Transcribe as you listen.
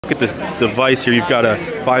Look at this device here. You've got a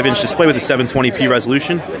 5-inch display with a 720p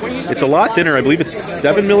resolution. It's a lot thinner. I believe it's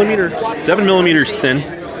 7 millimeters thin.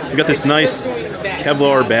 You've got this nice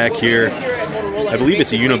Kevlar back here. I believe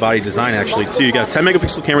it's a unibody design actually too. You got a 10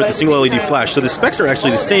 megapixel camera with a single LED flash. So the specs are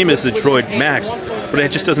actually the same as the DROID Max, but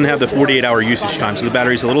it just doesn't have the 48-hour usage time. So the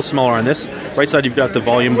battery's a little smaller on this. Right side you've got the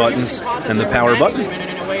volume buttons and the power button.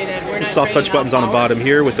 The soft touch buttons on the bottom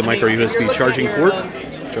here with the micro USB charging port.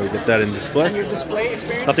 Try to get that in display.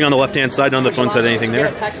 Nothing on the left-hand side. None of the phones had anything there.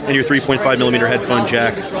 And your 3.5 millimeter headphone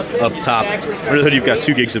jack up top. Under the hood, you've got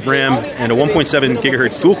 2 gigs of RAM and a 1.7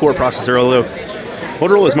 gigahertz dual-core processor. Although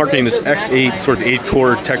Motorola is marketing this X8 sort of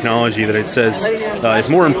 8-core technology that it says is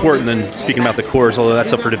more important than speaking about the cores. Although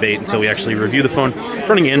that's up for debate until we actually review the phone.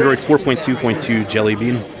 Running Android 4.2.2 Jelly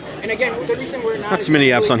Bean. Not too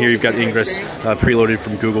many apps on here. You've got Ingress preloaded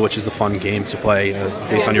from Google, which is a fun game to play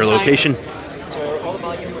based on your location.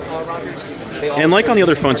 And like on the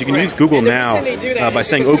other phones, you can use Google Now by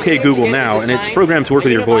saying OK Google Now, and it's programmed to work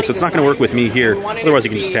with your voice, so it's not going to work with me here. Otherwise,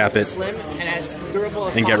 you can just tap it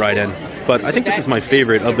and get right in. But I think this is my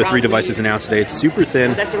favorite of the 3 devices announced today. It's super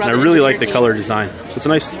thin, and I really like the color design. It's a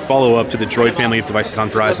nice follow-up to the DROID family of devices on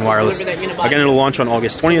Verizon Wireless. Again, it'll launch on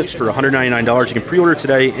August 20th for $199. You can pre-order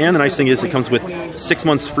today, and the nice thing is it comes with 6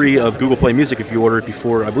 months free of Google Play Music if you order it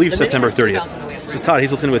before, I believe, September 30th. This is Todd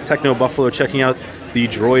Hazelton with Techno Buffalo checking out the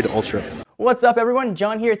DROID Ultra. What's up everyone,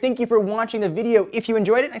 John here. Thank you for watching the video. If you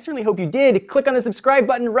enjoyed it, I certainly hope you did. Click on the subscribe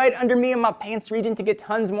button right under me in my pants region to get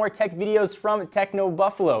tons more tech videos from Techno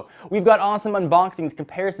Buffalo. We've got awesome unboxings,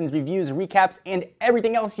 comparisons, reviews, recaps, and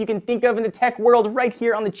everything else you can think of in the tech world right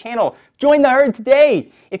here on the channel. Join the herd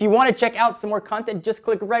today! If you want to check out some more content, just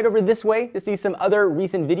click right over this way to see some other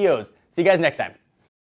recent videos. See you guys next time.